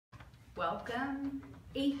Welcome,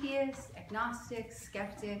 atheists, agnostics,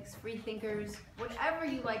 skeptics, freethinkers, whatever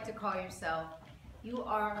you like to call yourself, you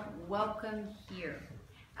are welcome here.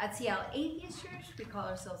 At Seattle Atheist Church, we call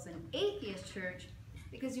ourselves an atheist church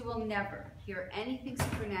because you will never hear anything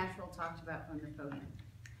supernatural talked about from the podium.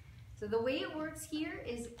 So the way it works here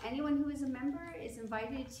is anyone who is a member is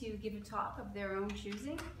invited to give a talk of their own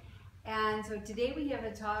choosing. And so today we have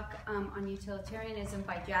a talk on utilitarianism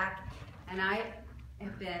by Jack, and I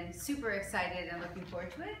have been super excited and looking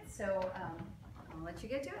forward to it. So I'll let you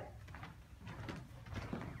get to it.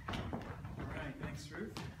 All right, thanks,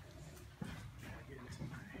 Ruth. Get into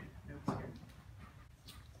my notes here.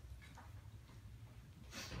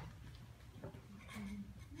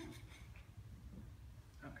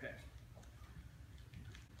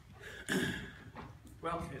 Okay.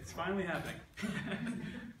 Well, it's finally happening. I'm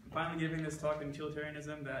finally giving this talk on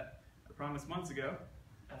utilitarianism that I promised months ago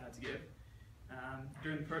to give.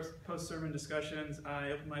 During the post-sermon discussions,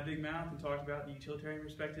 I opened my big mouth and talked about the utilitarian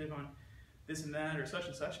perspective on this and that or such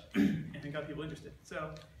and such, and got people interested.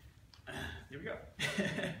 So, here we go.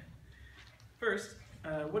 First,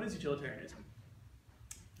 what is utilitarianism?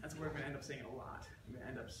 That's a word we're going to end up saying a lot. We're going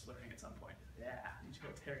to end up slurring at some point. Yeah,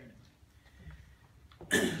 utilitarianism.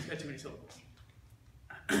 It's got too many syllables.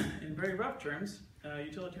 In very rough terms,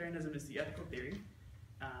 utilitarianism is the ethical theory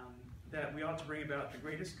that we ought to bring about the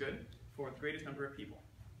greatest good for the greatest number of people.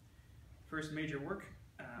 First major work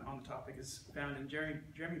on the topic is found in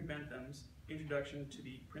Jeremy Bentham's Introduction to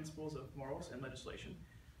the Principles of Morals and Legislation,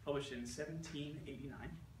 published in 1789.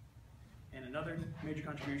 And another major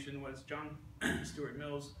contribution was John Stuart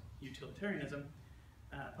Mill's Utilitarianism,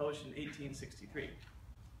 published in 1863.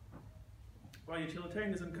 While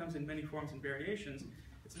utilitarianism comes in many forms and variations,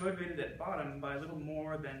 it's motivated at bottom by little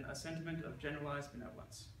more than a sentiment of generalized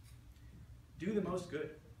benevolence. Do the most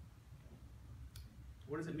good.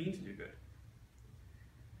 What does it mean to do good?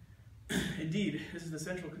 Indeed, this is the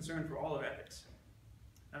central concern for all of ethics.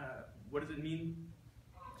 What does it mean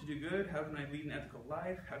to do good? How can I lead an ethical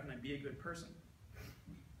life? How can I be a good person?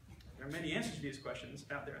 There are many answers to these questions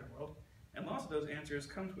out there in the world, and lots of those answers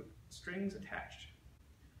come with strings attached.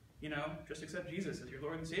 You know, just accept Jesus as your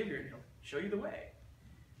Lord and Savior and He'll show you the way.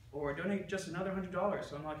 Or donate just another $100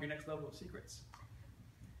 to unlock your next level of secrets.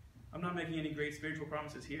 I'm not making any great spiritual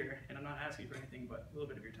promises here, and I'm not asking for anything but a little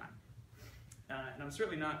bit of your time. And I'm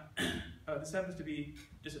certainly not, this happens to be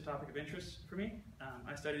just a topic of interest for me.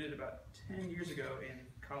 I studied it about 10 years ago in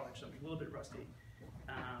college, so I'm a little bit rusty.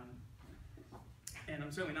 And I'm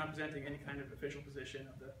certainly not presenting any kind of official position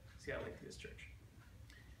of the Seattle Atheist Church.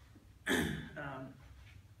 I'm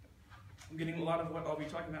getting a lot of what I'll be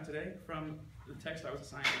talking about today from the text I was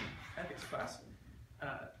assigned in ethics class,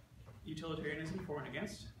 Utilitarianism for and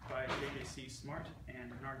Against by J.J.C. Smart and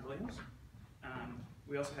Bernard Williams.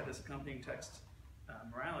 We also had this accompanying text,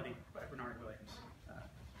 Morality by Bernard Williams.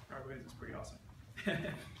 Bernard Williams is pretty awesome.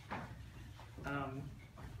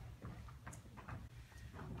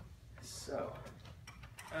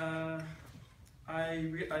 I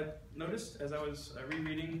noticed as I was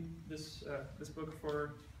rereading this book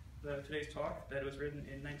for today's talk that it was written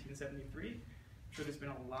in 1973. I'm sure there's been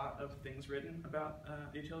a lot of things written about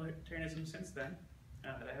utilitarianism since then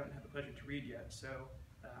that I haven't had the pleasure to read yet. So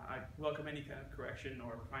I welcome any kind of correction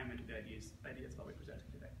or refinement of the ideas I'll be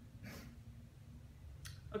presenting today.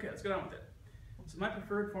 Okay, let's get on with it. So my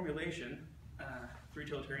preferred formulation for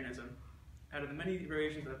utilitarianism, out of the many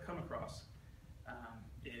variations that I've come across,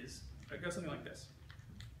 it goes something like this.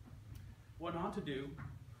 One ought to do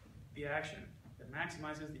the action that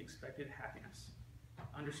maximizes the expected happiness,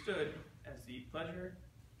 understood as the pleasure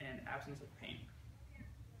and absence of pain.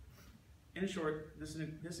 In short, this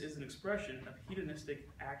is an expression of hedonistic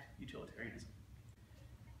act utilitarianism.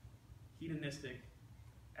 Hedonistic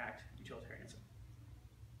act utilitarianism.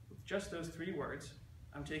 With just those three words,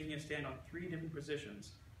 I'm taking a stand on three different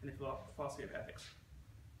positions in the philosophy of ethics.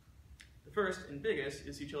 The first and biggest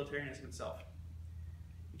is utilitarianism itself.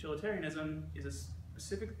 Utilitarianism is a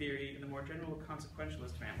specific theory in the more general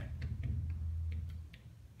consequentialist family.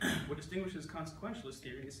 What distinguishes consequentialist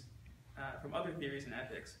theories from other theories in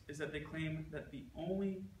ethics is that they claim that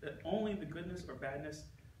only the goodness or badness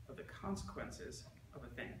of the consequences of a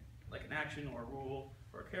thing, like an action or a rule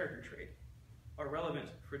or a character trait, are relevant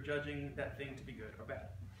for judging that thing to be good or bad.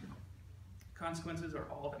 Consequences are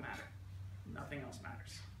all that matter. Nothing else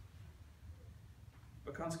matters.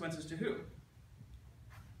 But consequences to who?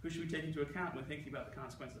 Who should we take into account when thinking about the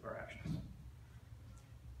consequences of our actions?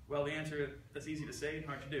 Well, the answer that's easy to say and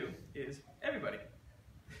hard to do is everybody.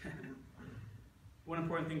 One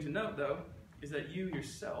important thing to note, though, is that you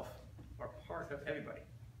yourself are part of everybody.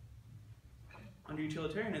 Under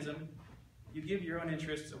utilitarianism, you give your own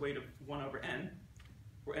interests a weight of 1 over n,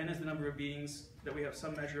 where n is the number of beings that we have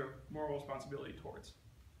some measure of moral responsibility towards.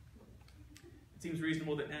 It seems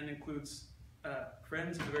reasonable that n includes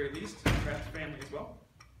friends at the very least, and perhaps family as well.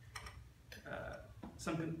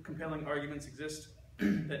 Some compelling arguments exist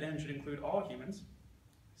that n should include all humans.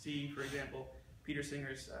 See, for example, Peter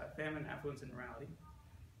Singer's Famine, Affluence, and Morality.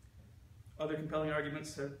 Other compelling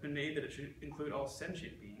arguments have been made that it should include all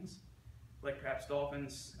sentient beings, like perhaps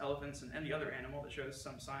dolphins, elephants, and any other animal that shows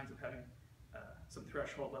some signs of having some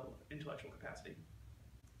threshold level of intellectual capacity.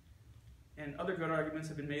 And other good arguments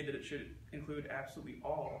have been made that it should include absolutely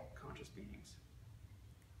all conscious beings,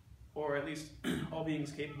 or at least all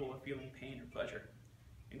beings capable of feeling pain or pleasure,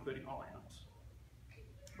 including all animals.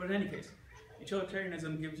 But in any case,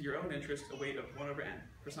 utilitarianism gives your own interest a weight of 1 over n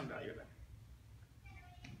for some value of n.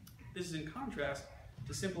 This is in contrast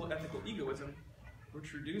to simple ethical egoism,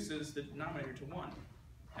 which reduces the denominator to 1,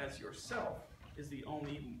 as yourself is the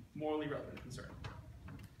only morally relevant concern.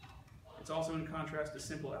 It's also in contrast to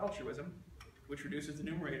simple altruism, which reduces the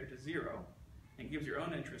numerator to 0 and gives your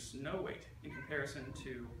own interests no weight in comparison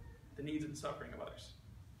to the needs and suffering of others.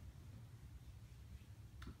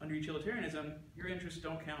 Under utilitarianism, your interests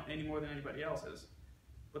don't count any more than anybody else's,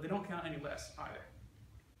 but they don't count any less either.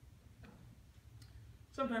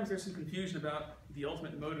 Sometimes there's some confusion about the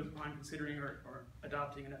ultimate motive behind considering or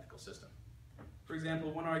adopting an ethical system. For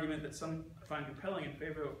example, one argument that some find compelling in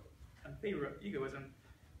favor of egoism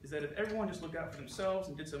is that if everyone just looked out for themselves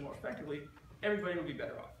and did so more effectively, everybody would be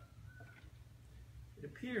better off. It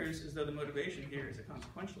appears as though the motivation here is a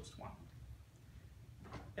consequentialist one.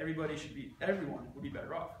 Everyone would be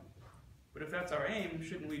better off. But if that's our aim,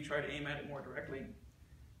 shouldn't we try to aim at it more directly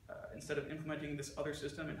instead of implementing this other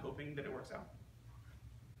system and hoping that it works out?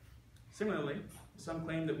 Similarly, some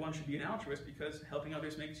claim that one should be an altruist because helping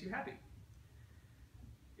others makes you happy.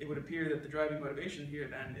 It would appear that the driving motivation here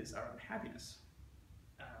then is our own happiness,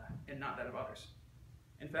 and not that of others.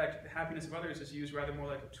 In fact, the happiness of others is used rather more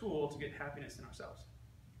like a tool to get happiness in ourselves.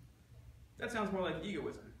 That sounds more like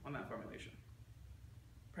egoism on that formulation.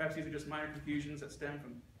 Perhaps these are just minor confusions that stem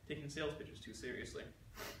from taking sales pitches too seriously.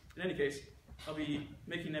 In any case, I'll be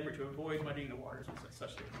making an effort to avoid muddying the waters with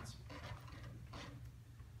such statements.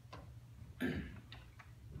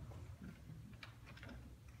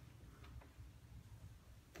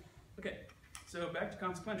 Okay, so back to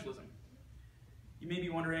consequentialism. You may be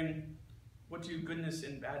wondering, what do goodness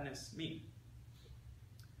and badness mean?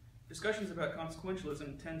 Discussions about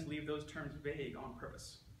consequentialism tend to leave those terms vague on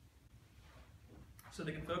purpose, so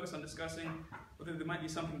they can focus on discussing whether there might be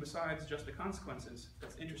something besides just the consequences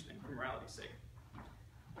that's interesting for morality's sake,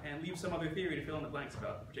 and leave some other theory to fill in the blanks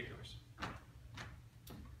about the particulars.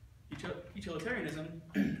 Utilitarianism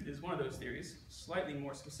is one of those theories, slightly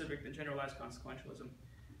more specific than generalized consequentialism,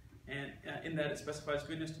 and in that it specifies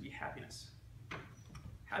goodness to be happiness.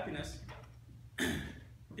 Happiness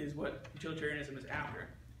is what utilitarianism is after,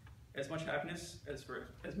 as much happiness as for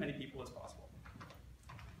as many people as possible.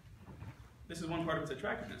 This is one part of its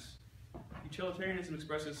attractiveness. Utilitarianism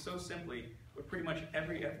expresses so simply what pretty much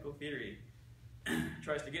every ethical theory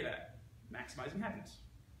tries to get at, maximizing happiness,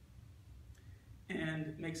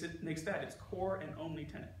 and makes that its core and only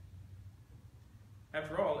tenet.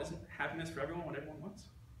 After all, isn't happiness for everyone what everyone wants?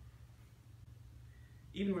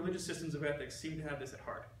 Even religious systems of ethics seem to have this at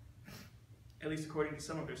heart, at least according to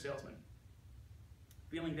some of their salesmen.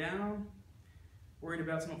 Feeling down, worried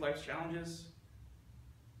about some of life's challenges,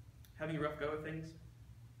 having a rough go of things?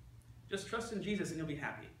 Just trust in Jesus and you'll be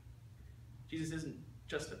happy. Jesus isn't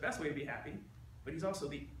just the best way to be happy, but he's also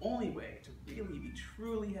the only way to really be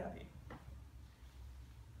truly happy.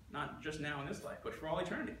 Not just now in this life, but for all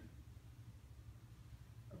eternity.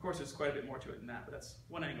 Of course, there's quite a bit more to it than that, but that's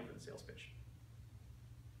one angle for the sales pitch.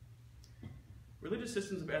 Religious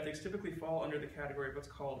systems of ethics typically fall under the category of what's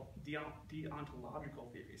called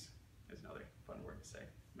deontological theories. There's another fun word to say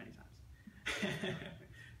many times.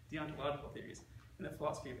 Deontological theories in the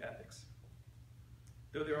philosophy of ethics,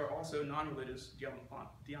 though there are also non-religious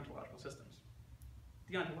deontological systems.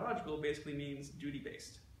 Deontological basically means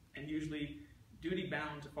duty-based, and usually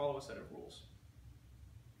duty-bound to follow a set of rules.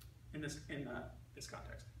 In this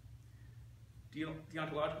context,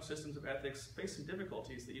 deontological systems of ethics face some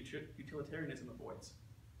difficulties that utilitarianism avoids.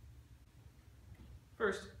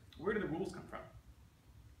 First, where do the rules come from?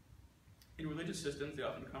 In religious systems, they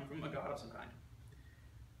often come from a god of some kind.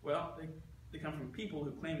 Well, they come from people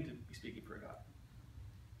who claim to be speaking for a god.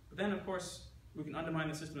 But then, of course, we can undermine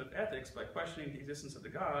the system of ethics by questioning the existence of the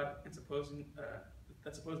god and supposing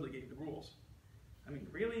that supposedly gave the rules. I mean,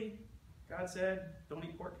 really? God said, don't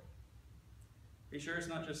eat pork? Are you sure it's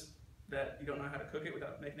not just that you don't know how to cook it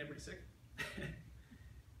without making everybody sick?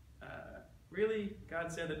 Really,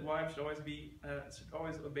 God said that wives should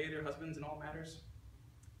always obey their husbands in all matters?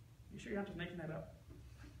 You sure you're not just making that up?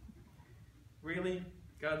 Really,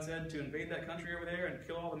 God said to invade that country over there and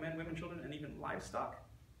kill all the men, women, children, and even livestock?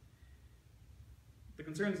 The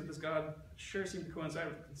concerns of this God sure seem to coincide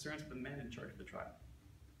with the concerns of the men in charge of the tribe.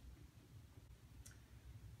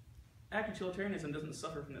 Act utilitarianism doesn't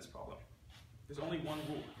suffer from this problem. There's only one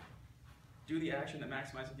rule. Do the action that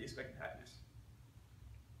maximizes the expected happiness.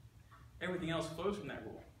 Everything else flows from that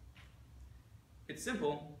rule. It's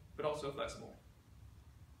simple, but also flexible.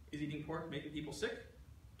 Is eating pork making people sick?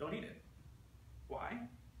 Don't eat it. Why?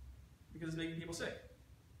 Because it's making people sick.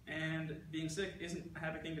 And being sick isn't a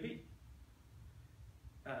happy thing to be.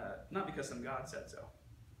 Not because some God said so.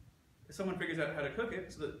 If someone figures out how to cook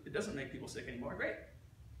it so that it doesn't make people sick anymore, great.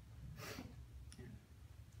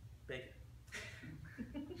 Bake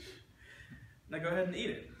it. Now go ahead and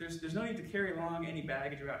eat it. There's no need to carry along any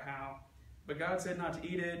baggage about how, but God said not to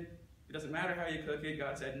eat it. It doesn't matter how you cook it.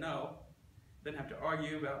 God said no. Then have to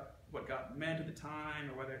argue about what God meant at the time,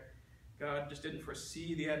 or whether God just didn't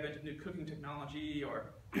foresee the advent of new cooking technology,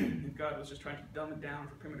 or if God was just trying to dumb it down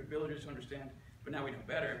for primitive villagers to understand, but now we know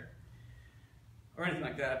better, or anything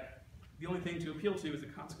like that. The only thing to appeal to is the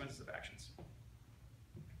consequences of actions.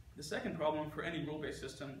 The second problem for any rule-based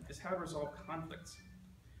system is how to resolve conflicts.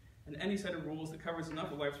 And any set of rules that covers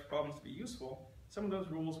enough of life's problems to be useful, some of those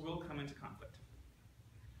rules will come into conflict.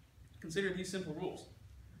 Consider these simple rules.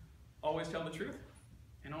 Always tell the truth,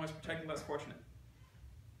 and always protect the less fortunate.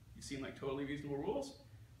 You seem like totally reasonable rules.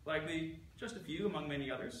 Likely just a few among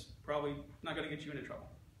many others, probably not going to get you into trouble.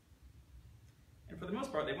 And for the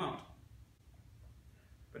most part, they won't.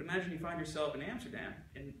 But imagine you find yourself in Amsterdam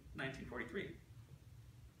in 1943,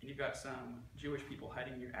 and you've got some Jewish people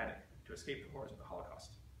hiding in your attic to escape the horrors of the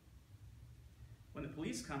Holocaust. When the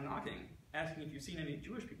police come knocking, asking if you've seen any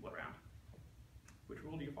Jewish people around, which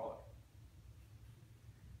rule do you follow?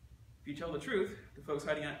 If you tell the truth, the folks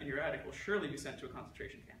hiding out in your attic will surely be sent to a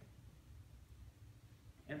concentration camp.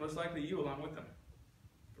 And most likely you along with them,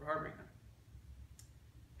 for harboring them.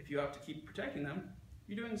 If you opt to keep protecting them,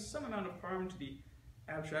 you're doing some amount of harm to the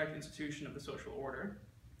abstract institution of the social order,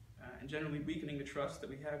 and generally weakening the trust that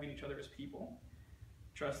we have in each other as people,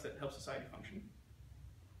 trust that helps society function.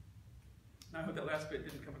 Now, I hope that last bit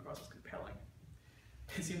didn't come across as compelling.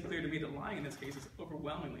 It seemed clear to me that lying in this case is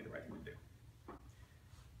overwhelmingly the right thing to do.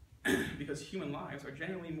 Because human lives are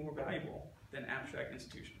generally more valuable than abstract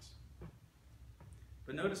institutions.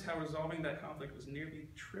 But notice how resolving that conflict was nearly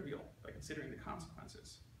trivial by considering the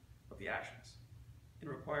consequences of the actions. It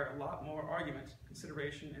required a lot more argument,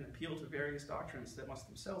 consideration, and appeal to various doctrines that must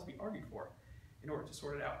themselves be argued for in order to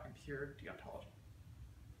sort it out in pure deontology.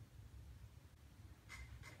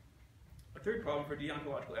 A third problem for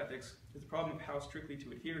deontological ethics is the problem of how strictly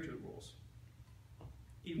to adhere to the rules,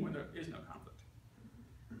 even when there is no conflict.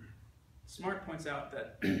 Smart points out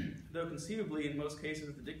that though conceivably in most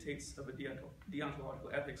cases the dictates of a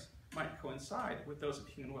deontological ethics might coincide with those of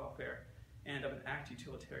human welfare and of an act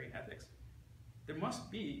utilitarian ethics, there must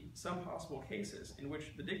be some possible cases in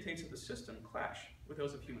which the dictates of the system clash with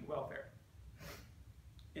those of human welfare.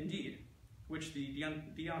 Indeed, which the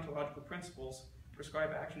deontological principles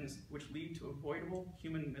prescribe actions which lead to avoidable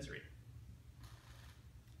human misery.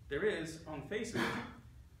 There is, on the face of it,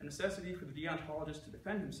 a necessity for the deontologist to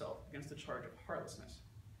defend himself against the charge of heartlessness,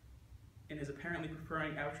 in his apparently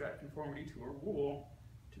preferring abstract conformity to a rule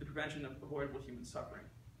to the prevention of avoidable human suffering.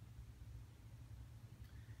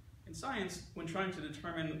 In science, when trying to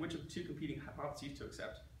determine which of the two competing hypotheses to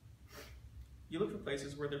accept, you look for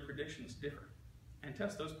places where their predictions differ, and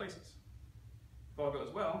test those places. If all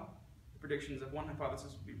goes well, the predictions of one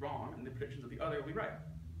hypothesis will be wrong, and the predictions of the other will be right.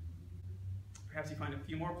 Perhaps you find a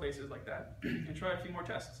few more places like that, and try a few more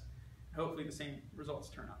tests. Hopefully the same results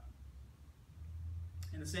turn up.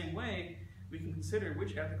 In the same way, we can consider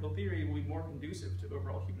which ethical theory will be more conducive to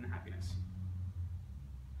overall human happiness.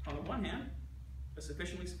 On the one hand, a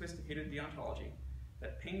sufficiently sophisticated deontology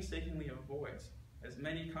that painstakingly avoids as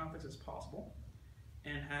many conflicts as possible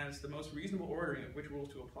and has the most reasonable ordering of which rules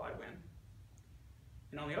to apply when.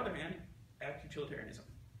 And on the other hand, act utilitarianism.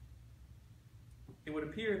 It would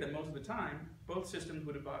appear that most of the time, both systems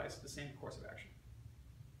would advise the same course of action.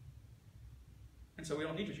 And so we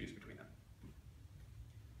don't need to choose between them.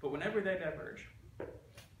 But whenever they diverge,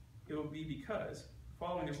 it will be because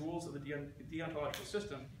following the rules of the deontological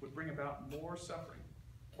system would bring about more suffering,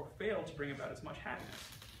 or fail to bring about as much happiness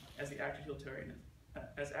as act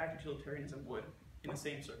utilitarianism would in the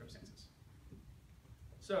same circumstances.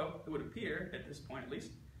 So it would appear, at this point at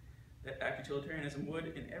least, that act utilitarianism would,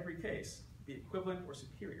 in every case, be equivalent or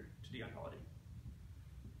superior to deontology.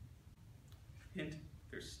 Hint,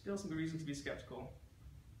 there's still some reason to be skeptical.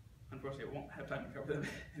 Unfortunately, I won't have time to cover them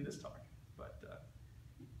in this talk, but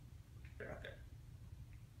they're out there.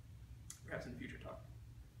 Perhaps in a future talk.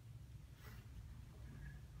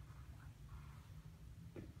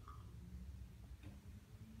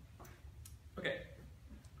 Okay,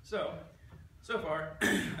 so far,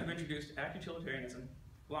 I've introduced act utilitarianism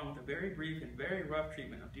along with a very brief and very rough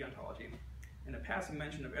treatment of deontology and a passing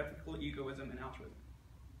mention of ethical egoism and altruism.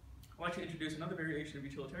 I'd like to introduce another variation of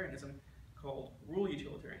utilitarianism called Rule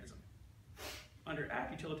Utilitarianism. Under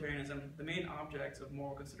act utilitarianism, the main objects of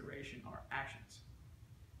moral consideration are actions.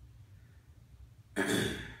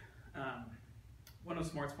 One of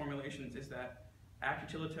Smart's formulations is that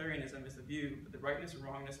act utilitarianism is the view that the rightness or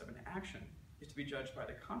wrongness of an action is to be judged by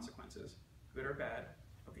the consequences, good or bad,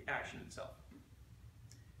 of the action itself.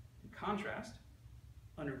 In contrast,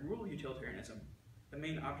 under Rule Utilitarianism, the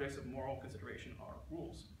main objects of moral consideration are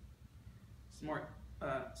rules.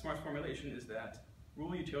 Smart's formulation is that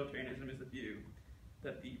Rule Utilitarianism is the view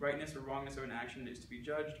that the rightness or wrongness of an action is to be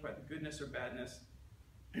judged by the goodness or badness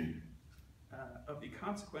of the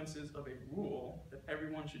consequences of a rule that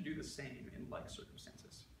everyone should do the same in like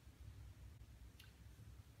circumstances.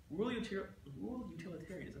 Rule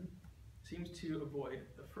Utilitarianism seems to avoid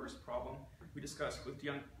the first problem we discussed with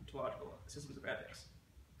deontological systems of ethics.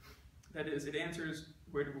 That is, it answers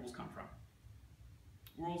where do rules come from.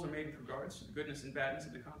 Rules are made with regards to the goodness and badness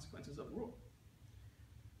of the consequences of the rule.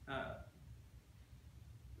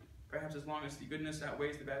 Perhaps as long as the goodness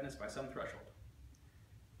outweighs the badness by some threshold.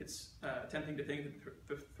 It's tempting to think that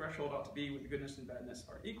the threshold ought to be where the goodness and badness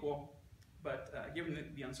are equal, but given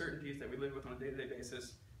the uncertainties that we live with on a day-to-day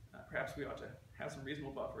basis, perhaps we ought to have some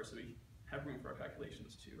reasonable buffer so we have room for our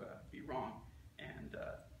calculations to be wrong and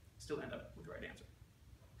still end up with the right answer.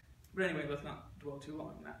 But anyway, let's not dwell too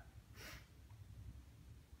long on that.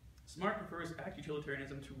 Smart prefers act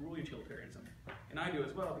utilitarianism to rule utilitarianism, and I do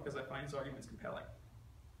as well because I find his arguments compelling.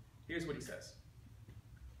 Here's what he says.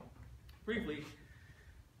 Briefly,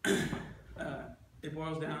 it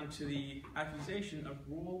boils down to the accusation of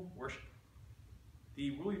rule worship.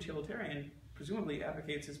 The rule utilitarian presumably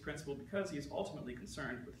advocates his principle because he is ultimately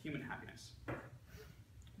concerned with human happiness.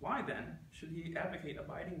 Why then should he advocate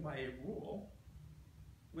abiding by a rule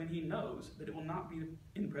when he knows that it will not be,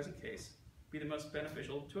 in the present case, be the most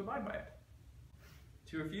beneficial to abide by it?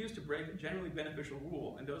 To refuse to break a generally beneficial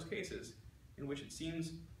rule in those cases in which it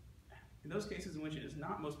is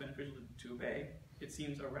not most beneficial to obey, it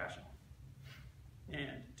seems irrational,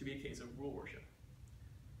 and to be a case of rule worship.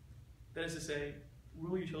 That is to say,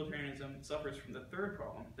 rule utilitarianism suffers from the third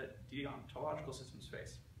problem that deontological systems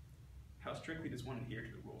face. How strictly does one adhere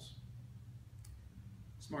to the rules?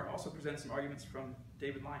 Smart also presents some arguments from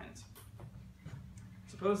David Lyons.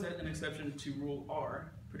 Suppose that an exception to rule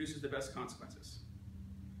R produces the best consequences.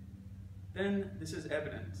 Then this is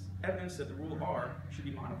evidence that the rule R should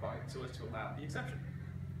be modified so as to allow the exception.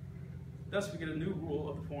 Thus we get a new rule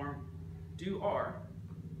of the form, do R,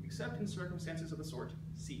 except in circumstances of the sort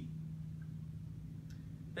C.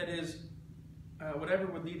 That is, whatever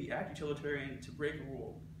would lead the act utilitarian to break a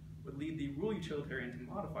rule would lead the rule utilitarian to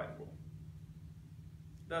modify the rule.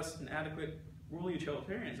 Thus, an adequate rule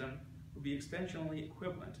utilitarianism would be extensionally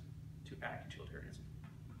equivalent to act utilitarianism.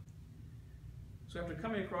 So after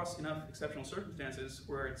coming across enough exceptional circumstances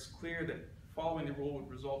where it's clear that following the rule would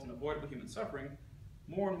result in avoidable human suffering,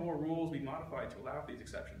 more and more rules will be modified to allow for these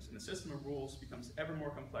exceptions, and the system of rules becomes ever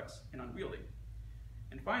more complex and unwieldy.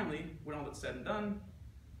 And finally, when all that's said and done,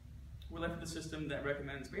 we're left with a system that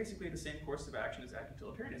recommends basically the same course of action as act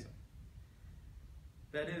utilitarianism.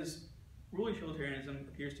 That is, rule utilitarianism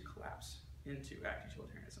appears to collapse into act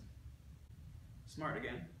utilitarianism. Smart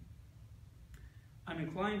again. I'm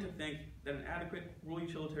inclined to think that an adequate rule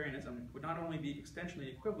utilitarianism would not only be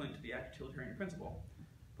extensionally equivalent to the act utilitarian principle,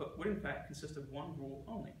 but would in fact consist of one rule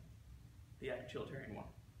only, the act utilitarian one.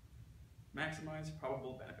 Maximize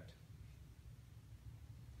probable benefit.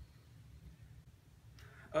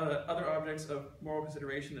 Other objects of moral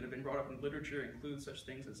consideration that have been brought up in literature include such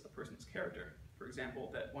things as a person's character. For example,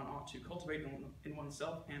 that one ought to cultivate in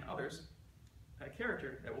oneself and others a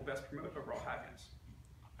character that will best promote overall happiness.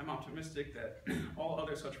 I'm optimistic that all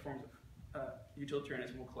other such forms of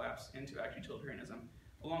utilitarianism will collapse into act utilitarianism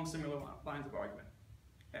along similar lines of argument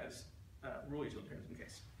as rule utilitarianism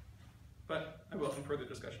case. But I will have some further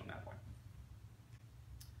discussion on that point.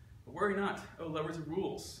 But worry not, O lovers of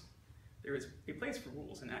rules. There is a place for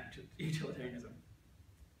rules in act utilitarianism.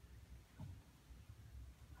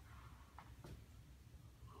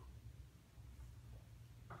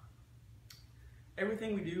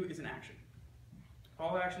 Everything we do is an action.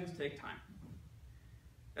 All actions take time.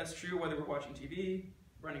 That's true whether we're watching TV,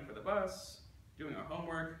 running for the bus, doing our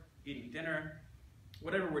homework, eating dinner,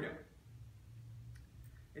 whatever we're doing.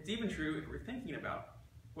 It's even true if we're thinking about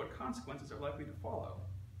what consequences are likely to follow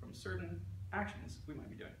from certain actions we might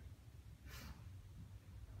be doing.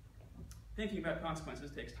 Thinking about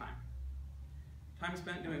consequences takes time. Time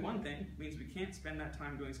spent doing one thing means we can't spend that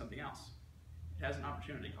time doing something else. It has an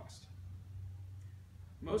opportunity cost.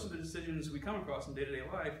 Most of the decisions we come across in day-to-day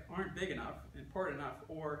life aren't big enough, important enough,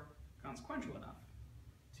 or consequential enough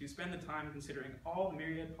to spend the time considering all the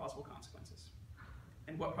myriad possible consequences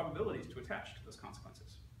and what probabilities to attach to those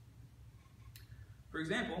consequences. For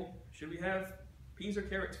example, should we have peas or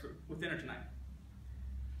carrots with dinner tonight?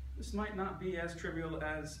 This might not be as trivial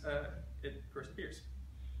as it first appears.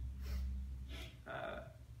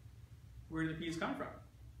 Where do the peas come from?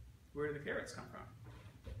 Where do the carrots come from?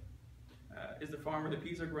 Is the farm where the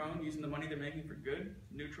peas are grown using the money they're making for good,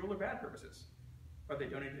 neutral, or bad purposes? Are they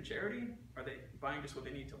donating to charity? Are they buying just what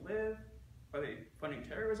they need to live? Are they funding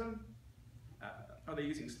terrorism? Are they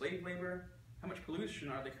using slave labor? How much pollution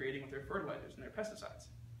are they creating with their fertilizers and their pesticides?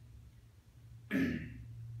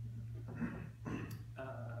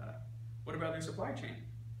 What about their supply chain?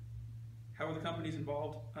 How are the companies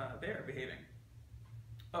involved there behaving?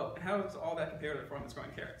 Oh, and how does all that compare to the farm that's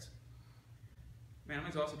growing carrots? Man, I'm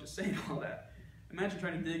exhausted just saying all that. Imagine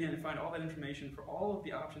trying to dig in and find all that information for all of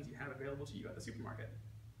the options you have available to you at the supermarket.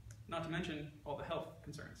 Not to mention all the health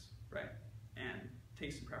concerns, right? And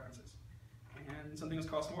tastes and preferences. And some things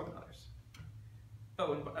cost more than others.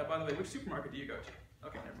 Oh, and by the way, which supermarket do you go to?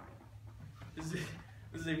 Okay, never mind.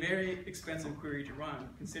 This is a very expensive query to run,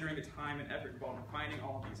 considering the time and effort involved in finding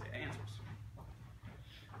all of these answers.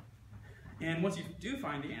 And once you do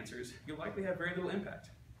find the answers, you'll likely have very little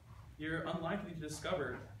impact. You're unlikely to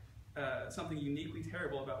discover something uniquely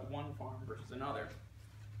terrible about one farm versus another,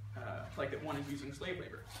 like that one is using slave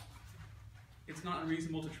labor. It's not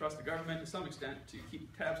unreasonable to trust the government to some extent to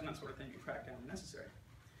keep tabs on that sort of thing and crack down when necessary.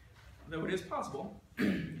 Though it is possible,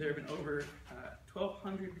 there have been over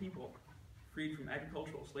 1,200 people freed from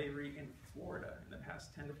agricultural slavery in Florida in the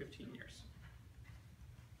past 10 to 15 years.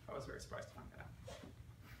 I was very surprised to find that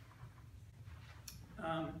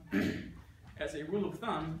out. As a rule of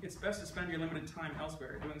thumb, it's best to spend your limited time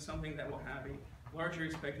elsewhere doing something that will have a larger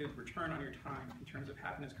expected return on your time in terms of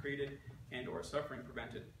happiness created and or suffering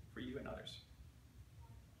prevented for you and others.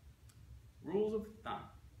 Rules of thumb.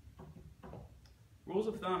 Rules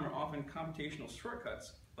of thumb are often computational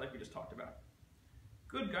shortcuts, like we just talked about.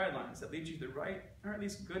 Good guidelines that lead you to the right, or at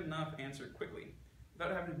least good enough answer quickly,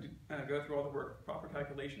 without having to go through all the work of proper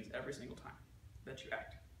calculations every single time that you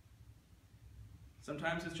act.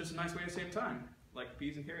 Sometimes it's just a nice way to save time, like the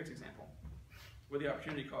peas and carrots example, where the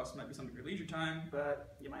opportunity cost might be some of your leisure time,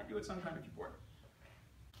 but you might do it sometime if you're bored.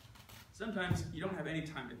 Sometimes you don't have any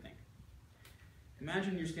time to think.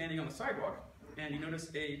 Imagine you're standing on the sidewalk and you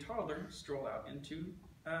notice a toddler stroll out into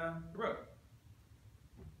the road,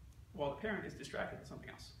 while the parent is distracted with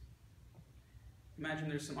something else. Imagine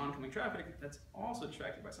there's some oncoming traffic that's also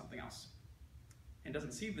distracted by something else, and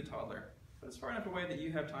doesn't see the toddler, but is far enough away that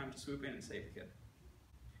you have time to swoop in and save the kid.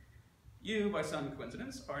 You, by some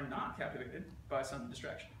coincidence, are not captivated by some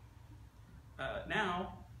distraction.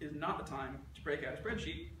 Now is not the time to break out a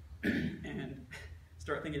spreadsheet and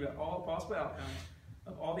start thinking about all the possible outcomes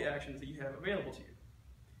of all the actions that you have available to you.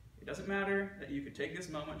 It doesn't matter that you could take this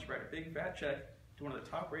moment to write a big fat check to one of the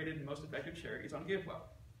top-rated and most effective charities on GiveWell.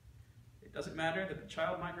 It doesn't matter that the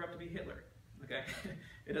child might grow up to be Hitler. Okay?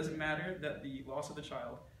 It doesn't matter that the loss of the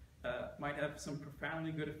child might have some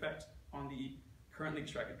profoundly good effect on the currently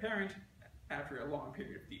distracted parent after a long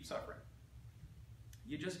period of deep suffering.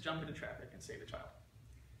 You just jump into traffic and save the child.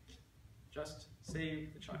 Just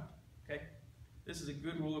save the child, okay? This is a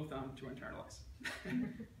good rule of thumb to internalize.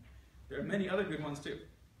 There are many other good ones too.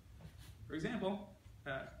 For example,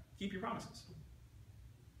 keep your promises.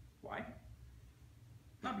 Why?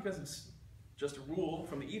 Not because it's just a rule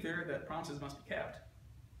from the ether that promises must be kept,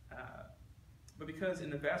 but because in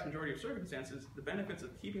the vast majority of circumstances, the benefits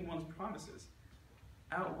of keeping one's promises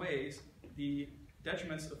outweighs the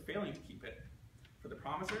detriments of failing to keep it for the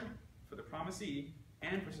promiser, for the promisee,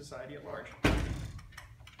 and for society at large,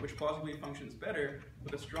 which plausibly functions better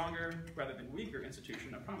with a stronger rather than weaker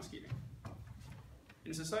institution of promise keeping.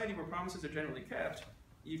 In a society where promises are generally kept,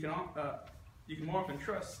 you can more often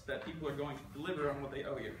trust that people are going to deliver on what they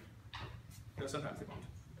owe you, though sometimes they won't.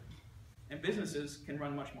 And businesses can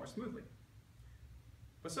run much more smoothly.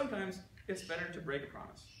 But sometimes it's better to break a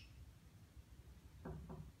promise.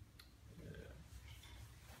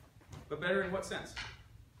 But better in what sense?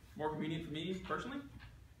 More convenient for me personally?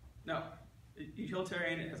 No.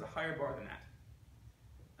 Utilitarian has a higher bar than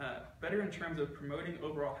that. Better in terms of promoting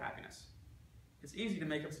overall happiness. It's easy to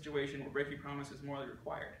make up a situation where breaking promise is morally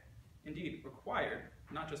required. Indeed, required,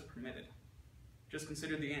 not just permitted. Just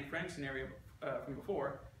consider the Anne Frank scenario from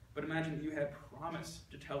before, but imagine that you had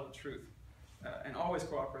promised to tell the truth and always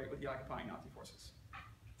cooperate with the occupying Nazi forces.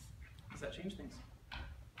 Does that change things?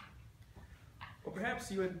 Or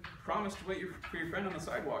perhaps you had promised to wait for your friend on the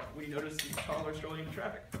sidewalk when you noticed the toddler strolling into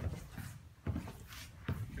traffic.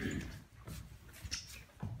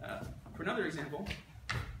 For another example,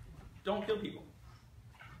 don't kill people.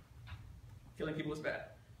 Killing people is bad,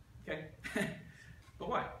 okay? But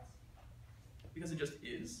why? Because it just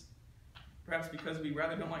is? Perhaps because we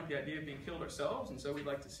rather don't like the idea of being killed ourselves, and so we'd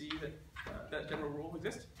like to see that that general rule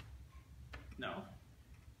exists? No.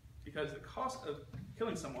 Because the cost of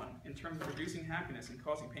killing someone in terms of reducing happiness and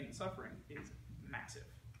causing pain and suffering is massive.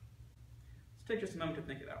 Let's take just a moment to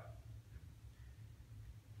think it out.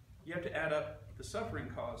 You have to add up the suffering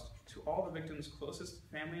caused to all the victim's closest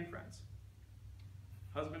family and friends.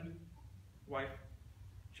 Husband, wife,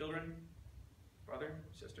 children, brother,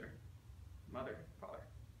 sister, mother, father.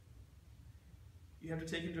 You have to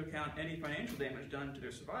take into account any financial damage done to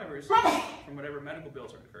their survivors from whatever medical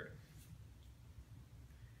bills are incurred.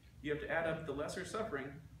 You have to add up the lesser suffering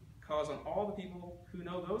caused on all the people who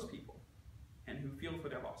know those people and who feel for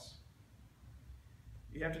their loss.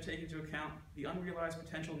 You have to take into account the unrealized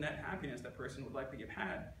potential net happiness that person would likely have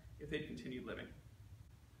had if they'd continued living,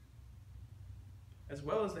 as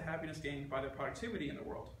well as the happiness gained by their productivity in the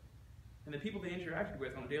world and the people they interacted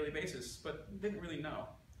with on a daily basis but didn't really know,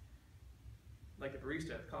 like the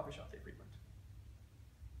barista at the coffee shop they frequent.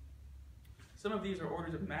 Some of these are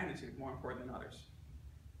orders of magnitude more important than others,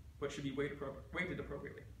 but should be weighted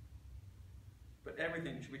appropriately. But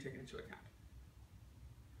everything should be taken into account.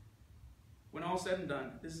 When all said and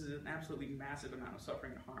done, this is an absolutely massive amount of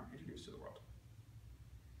suffering and harm introduced to the world.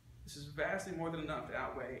 This is vastly more than enough to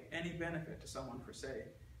outweigh any benefit to someone for, say,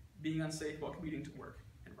 being unsafe while commuting to work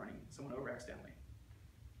and running someone over accidentally.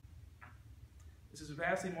 This is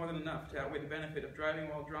vastly more than enough to outweigh the benefit of driving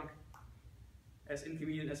while drunk, as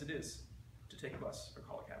inconvenient as it is to take a bus or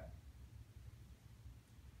call a cab.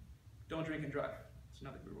 Don't drink and drive. It's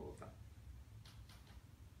another good rule of thumb.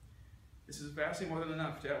 This is vastly more than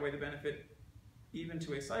enough to outweigh the benefit, even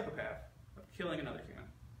to a psychopath, of killing another human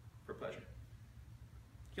for pleasure.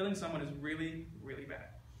 Killing someone is really, really bad.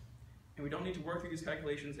 And we don't need to work through these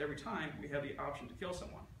calculations every time we have the option to kill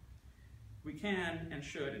someone. We can and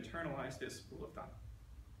should internalize this rule of thumb.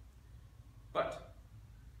 But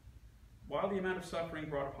while the amount of suffering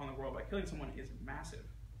brought upon the world by killing someone is massive,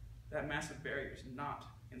 that massive barrier is not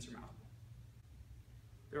insurmountable.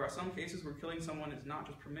 There are some cases where killing someone is not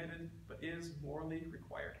just permitted, but is morally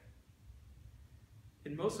required.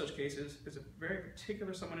 In most such cases, there's a very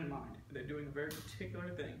particular someone in mind, and they're doing a very particular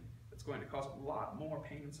thing that's going to cause a lot more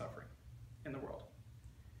pain and suffering in the world.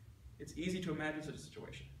 It's easy to imagine such a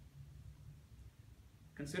situation.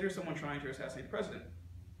 Consider someone trying to assassinate the president.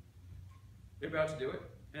 They're about to do it,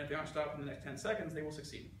 and if they aren't stopped in the next 10 seconds, they will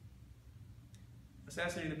succeed.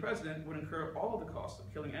 Assassinating the president would incur all of the costs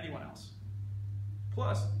of killing anyone else,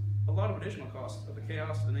 plus a lot of additional costs of the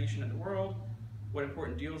chaos of the nation and the world, what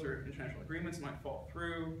important deals or international agreements might fall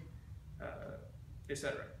through,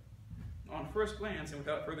 etc. On first glance, and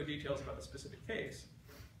without further details about the specific case,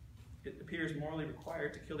 it appears morally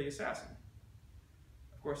required to kill the assassin.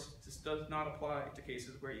 Of course, this does not apply to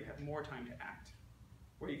cases where you have more time to act,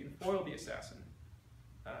 where you can foil the assassin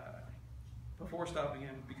before stopping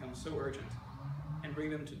him becomes so urgent, and bring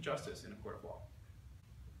them to justice in a court of law.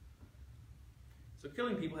 So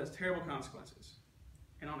killing people has terrible consequences,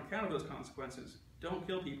 and on account of those consequences, don't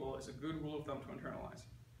kill people is a good rule of thumb to internalize.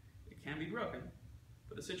 It can be broken,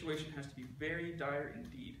 but the situation has to be very dire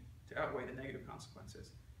indeed to outweigh the negative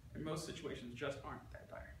consequences, and most situations just aren't that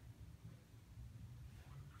dire.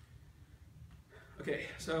 Okay,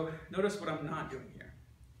 so notice what I'm not doing here.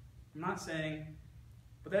 I'm not saying,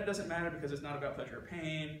 but that doesn't matter because it's not about pleasure or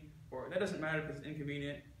pain, or that doesn't matter because it's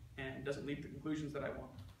inconvenient and doesn't lead to the conclusions that I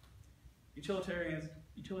want.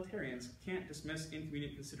 Utilitarians can't dismiss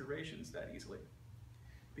inconvenient considerations that easily,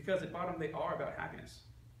 because at bottom they are about happiness.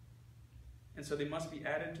 And so they must be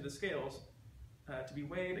added to the scales to be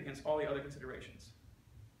weighed against all the other considerations.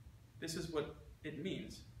 This is what it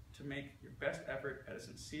means to make your best effort at a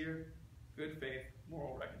sincere, good faith,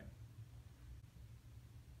 moral reckoning.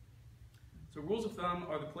 So rules of thumb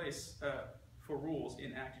are the place for rules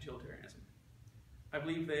in Act Utilitarianism. I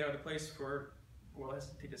believe they are the place for, well, I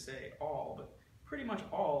hesitate to say all, but pretty much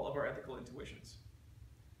all of our ethical intuitions.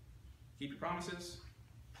 Keep your promises,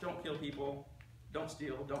 don't kill people, don't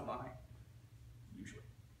steal, don't lie, usually.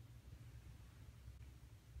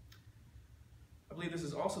 I believe this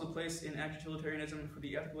is also the place in active utilitarianism for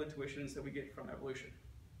the ethical intuitions that we get from evolution.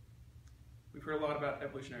 We've heard a lot about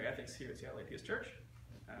evolutionary ethics here at Seattle Atheist Church.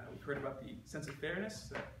 We've heard about the sense of fairness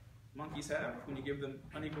that monkeys have when you give them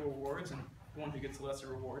unequal rewards, and the one who gets the lesser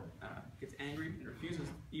reward gets angry and refuses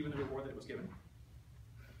even the reward that it was given.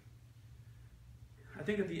 I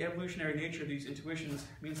think that the evolutionary nature of these intuitions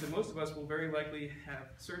means that most of us will very likely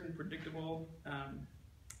have certain predictable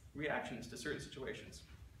reactions to certain situations,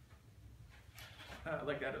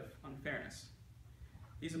 like that of unfairness.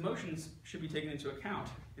 These emotions should be taken into account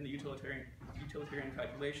in the utilitarian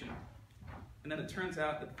calculation, and then it turns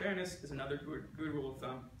out that fairness is another good rule of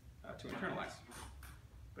thumb to internalize.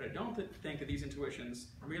 But I don't think that these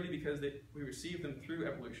intuitions, merely because we receive them through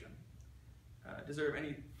evolution, deserve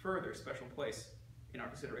any further special place in our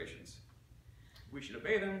considerations. We should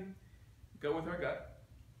obey them, go with our gut,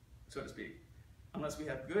 so to speak, unless we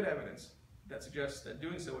have good evidence that suggests that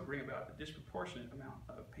doing so would bring about a disproportionate amount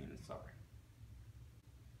of pain and suffering.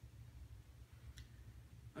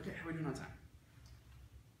 Okay, how are we doing on time?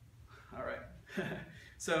 All right.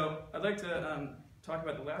 So I'd like to talk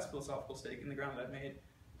about the last philosophical stake in the ground that I've made,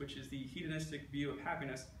 which is the hedonistic view of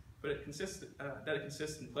happiness, but it consists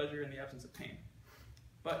in pleasure in the absence of pain.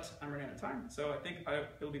 But I'm running out of time, so I think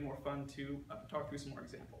it'll be more fun to talk through some more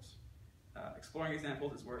examples. Exploring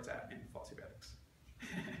examples is where it's at in philosophy of ethics.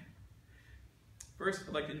 First,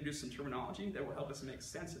 I'd like to introduce some terminology that will help us make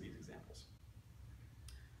sense of these examples.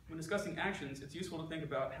 When discussing actions, it's useful to think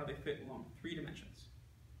about how they fit along 3 dimensions,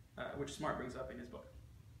 which Smart brings up in his book.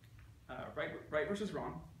 Right versus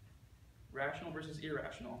wrong, rational versus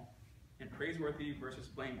irrational, and praiseworthy versus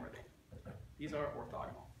blameworthy. These are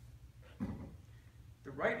orthogonal.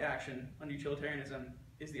 The right action under utilitarianism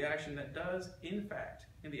is the action that does, in fact,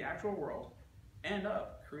 in the actual world, end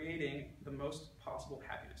up creating the most possible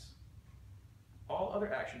happiness. All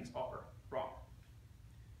other actions are wrong.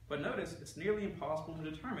 But notice, it's nearly impossible to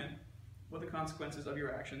determine what the consequences of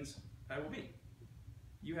your actions will be.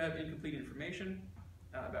 You have incomplete information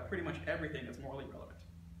about pretty much everything that's morally relevant.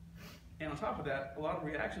 And on top of that, a lot of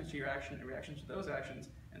reactions to your action and reactions to those actions,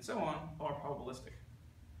 and so on, are probabilistic.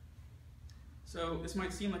 So this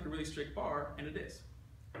might seem like a really strict bar, and it is.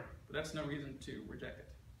 But that's no reason to reject it.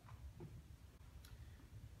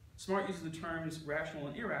 Smart uses the terms rational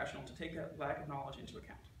and irrational to take that lack of knowledge into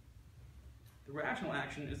account. The rational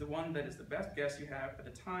action is the one that is the best guess you have at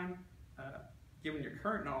the time, given your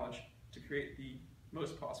current knowledge, to create the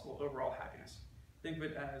most possible overall happiness. Think of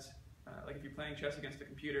it as like if you're playing chess against a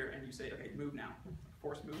computer and you say, okay, move now,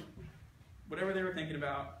 force move. Whatever they were thinking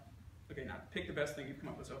about, okay, now pick the best thing you've come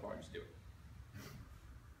up with so far and just do it.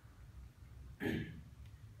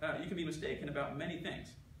 You can be mistaken about many things,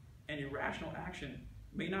 and your rational action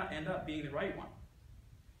may not end up being the right one.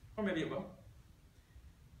 Or maybe it will.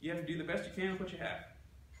 You have to do the best you can with what you have.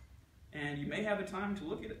 And you may have the time to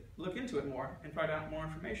look into it more and find out more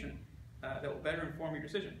information that will better inform your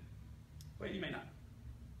decision. But you may not.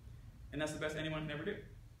 And that's the best anyone can ever do.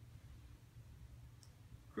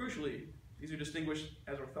 Crucially, these are distinguished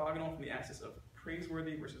as orthogonal from the axis of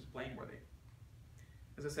praiseworthy versus blameworthy.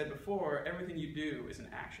 As I said before, everything you do is an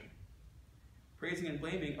action. Praising and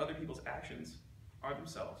blaming other people's actions are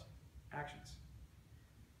themselves actions.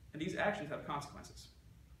 And these actions have consequences.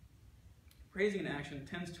 Praising an action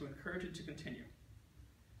tends to encourage it to continue,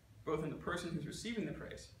 both in the person who's receiving the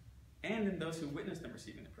praise and in those who witness them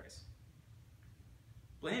receiving the praise.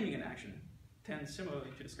 Blaming an action tends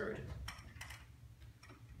similarly to discourage it.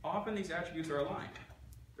 Often these attributes are aligned.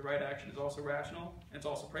 The right action is also rational, and it's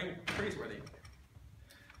also praiseworthy.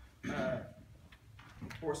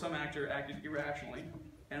 Or some actor acted irrationally,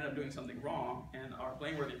 ended up doing something wrong, and are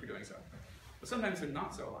blameworthy for doing so. But sometimes they're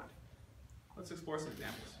not so aligned. Let's explore some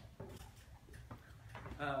examples.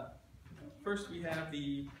 First, we have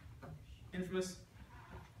the infamous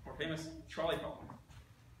or famous trolley problem.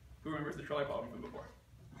 Who remembers the trolley problem from before?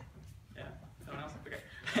 Yeah? Someone else? Okay.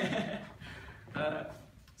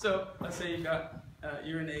 So let's say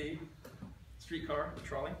you're in a streetcar, a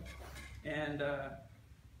trolley, and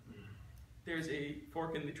there's a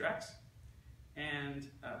fork in the tracks, and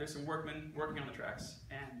there's some workmen working on the tracks,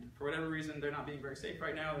 and for whatever reason, they're not being very safe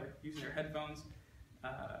right now. They're using their headphones,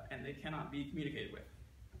 and they cannot be communicated with.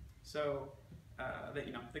 So they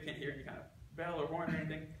can't hear any kind of bell or horn or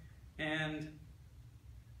anything. And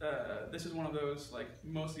this is one of those like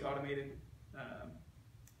mostly automated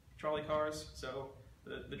trolley cars. So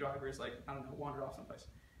the driver is like, I don't know, wandered off someplace.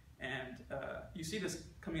 And you see this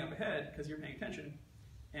coming up ahead because you're paying attention,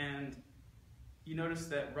 and you notice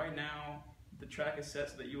that right now the track is set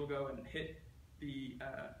so that you will go and hit the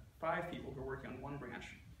 5 people who are working on one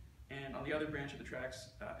branch, and on the other branch of the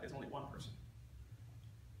tracks is only 1 person.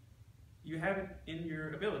 You have it in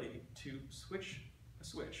your ability to switch a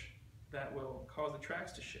switch that will cause the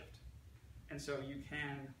tracks to shift. And so you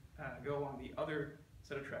can go on the other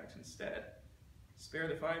set of tracks instead, spare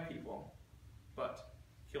the 5 people, but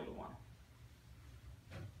kill the 1. What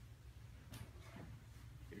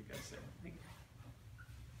do you guys say?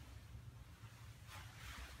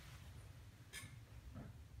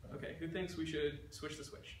 Okay, who thinks we should switch the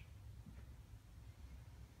switch?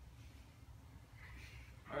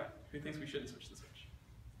 All right, who thinks we shouldn't switch the switch?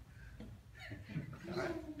 All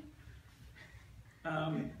right.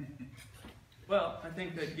 Well, I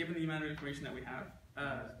think that given the amount of information that we have,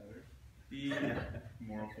 the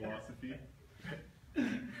moral philosophy.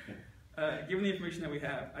 Given the information that we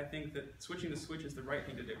have, I think that switching the switch is the right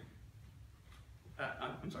thing to do.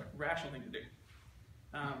 I'm sorry, rational thing to do.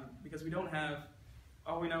 Because we don't have,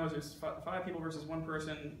 all we know is there's 5 people versus 1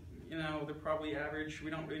 person. You know, they're probably average. We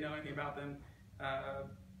don't really know anything about them. I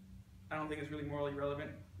don't think it's really morally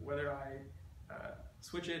relevant whether I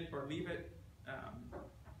switch it or leave it.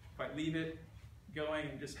 If I leave it going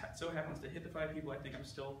and just so happens to hit the 5 people, I think I'm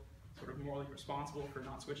still sort of morally responsible for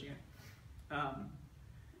not switching it.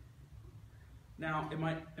 Now, it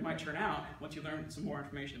might turn out, once you learn some more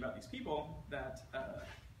information about these people, that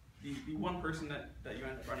the 1 person that you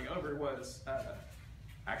end up running over was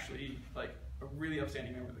actually like a really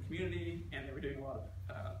upstanding member of the community, and they were doing a lot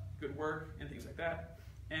of good work and things like that.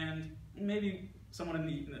 And maybe someone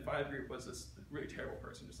in the 5 group was this really terrible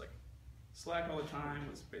person, just like slack all the time,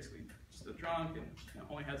 was basically just a drunk, and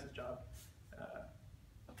only has his job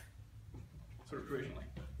sort of provisionally.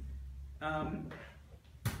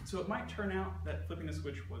 So it might turn out that flipping the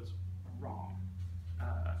switch was wrong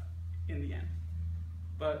in the end.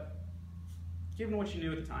 But given what you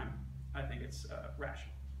knew at the time, I think it's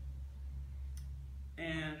rational.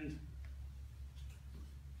 And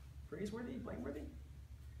praiseworthy, blameworthy?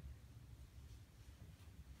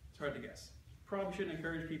 It's hard to guess. Probably shouldn't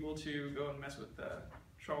encourage people to go and mess with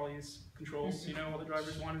Charlie's controls, while the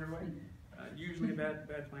drivers wander away. Usually a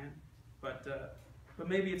bad plan. But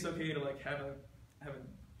maybe it's okay to like have a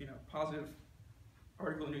positive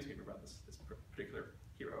article in the newspaper about this particular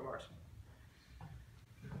hero of ours.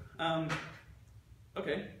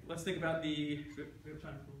 Okay, let's think about we have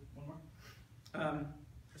time for one more?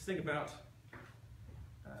 Let's think about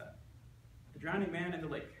the drowning man in the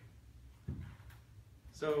lake.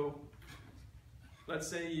 So let's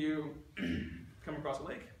say you come across a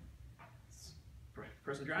lake,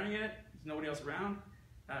 person drowning in it, there's nobody else around.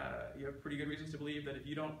 You have pretty good reasons to believe that if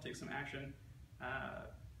you don't take some action,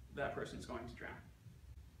 that person is going to drown.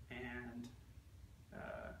 And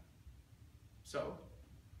so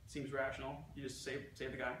it seems rational. You just save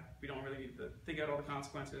the guy. We don't really need to think out all the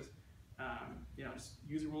consequences. Just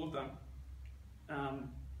use a rule of thumb.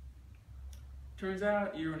 Turns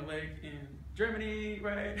out you're in a lake in Germany,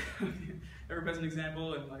 right? Everybody's an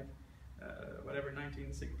example in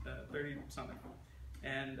 1930 something.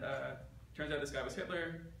 And turns out this guy was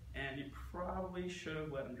Hitler, and you probably should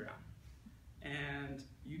have let him drown. And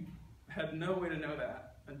you had no way to know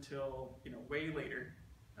that until way later.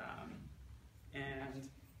 And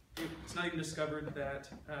it's not even discovered that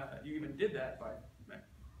you even did that by the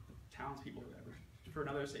townspeople or whatever for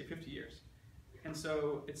another, say, 50 years. And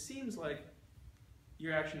so it seems like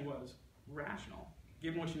your action was rational,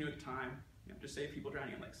 given what you knew at the time. Just save people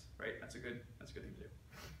drowning in lakes, right? That's a good thing to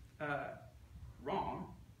do.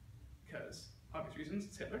 Wrong, because obvious reasons,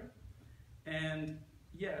 it's Hitler, and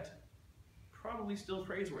yet probably still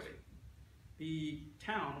praiseworthy. The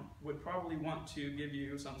town would probably want to give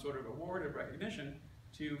you some sort of award of recognition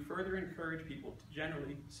to further encourage people to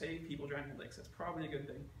generally save people drowning in lakes. That's probably a good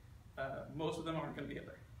thing. Most of them aren't going to be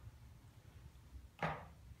Hitler.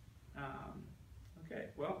 Okay,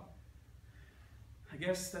 well, I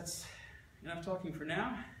guess that's enough talking for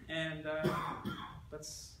now, and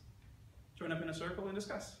let's join up in a circle and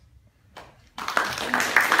discuss.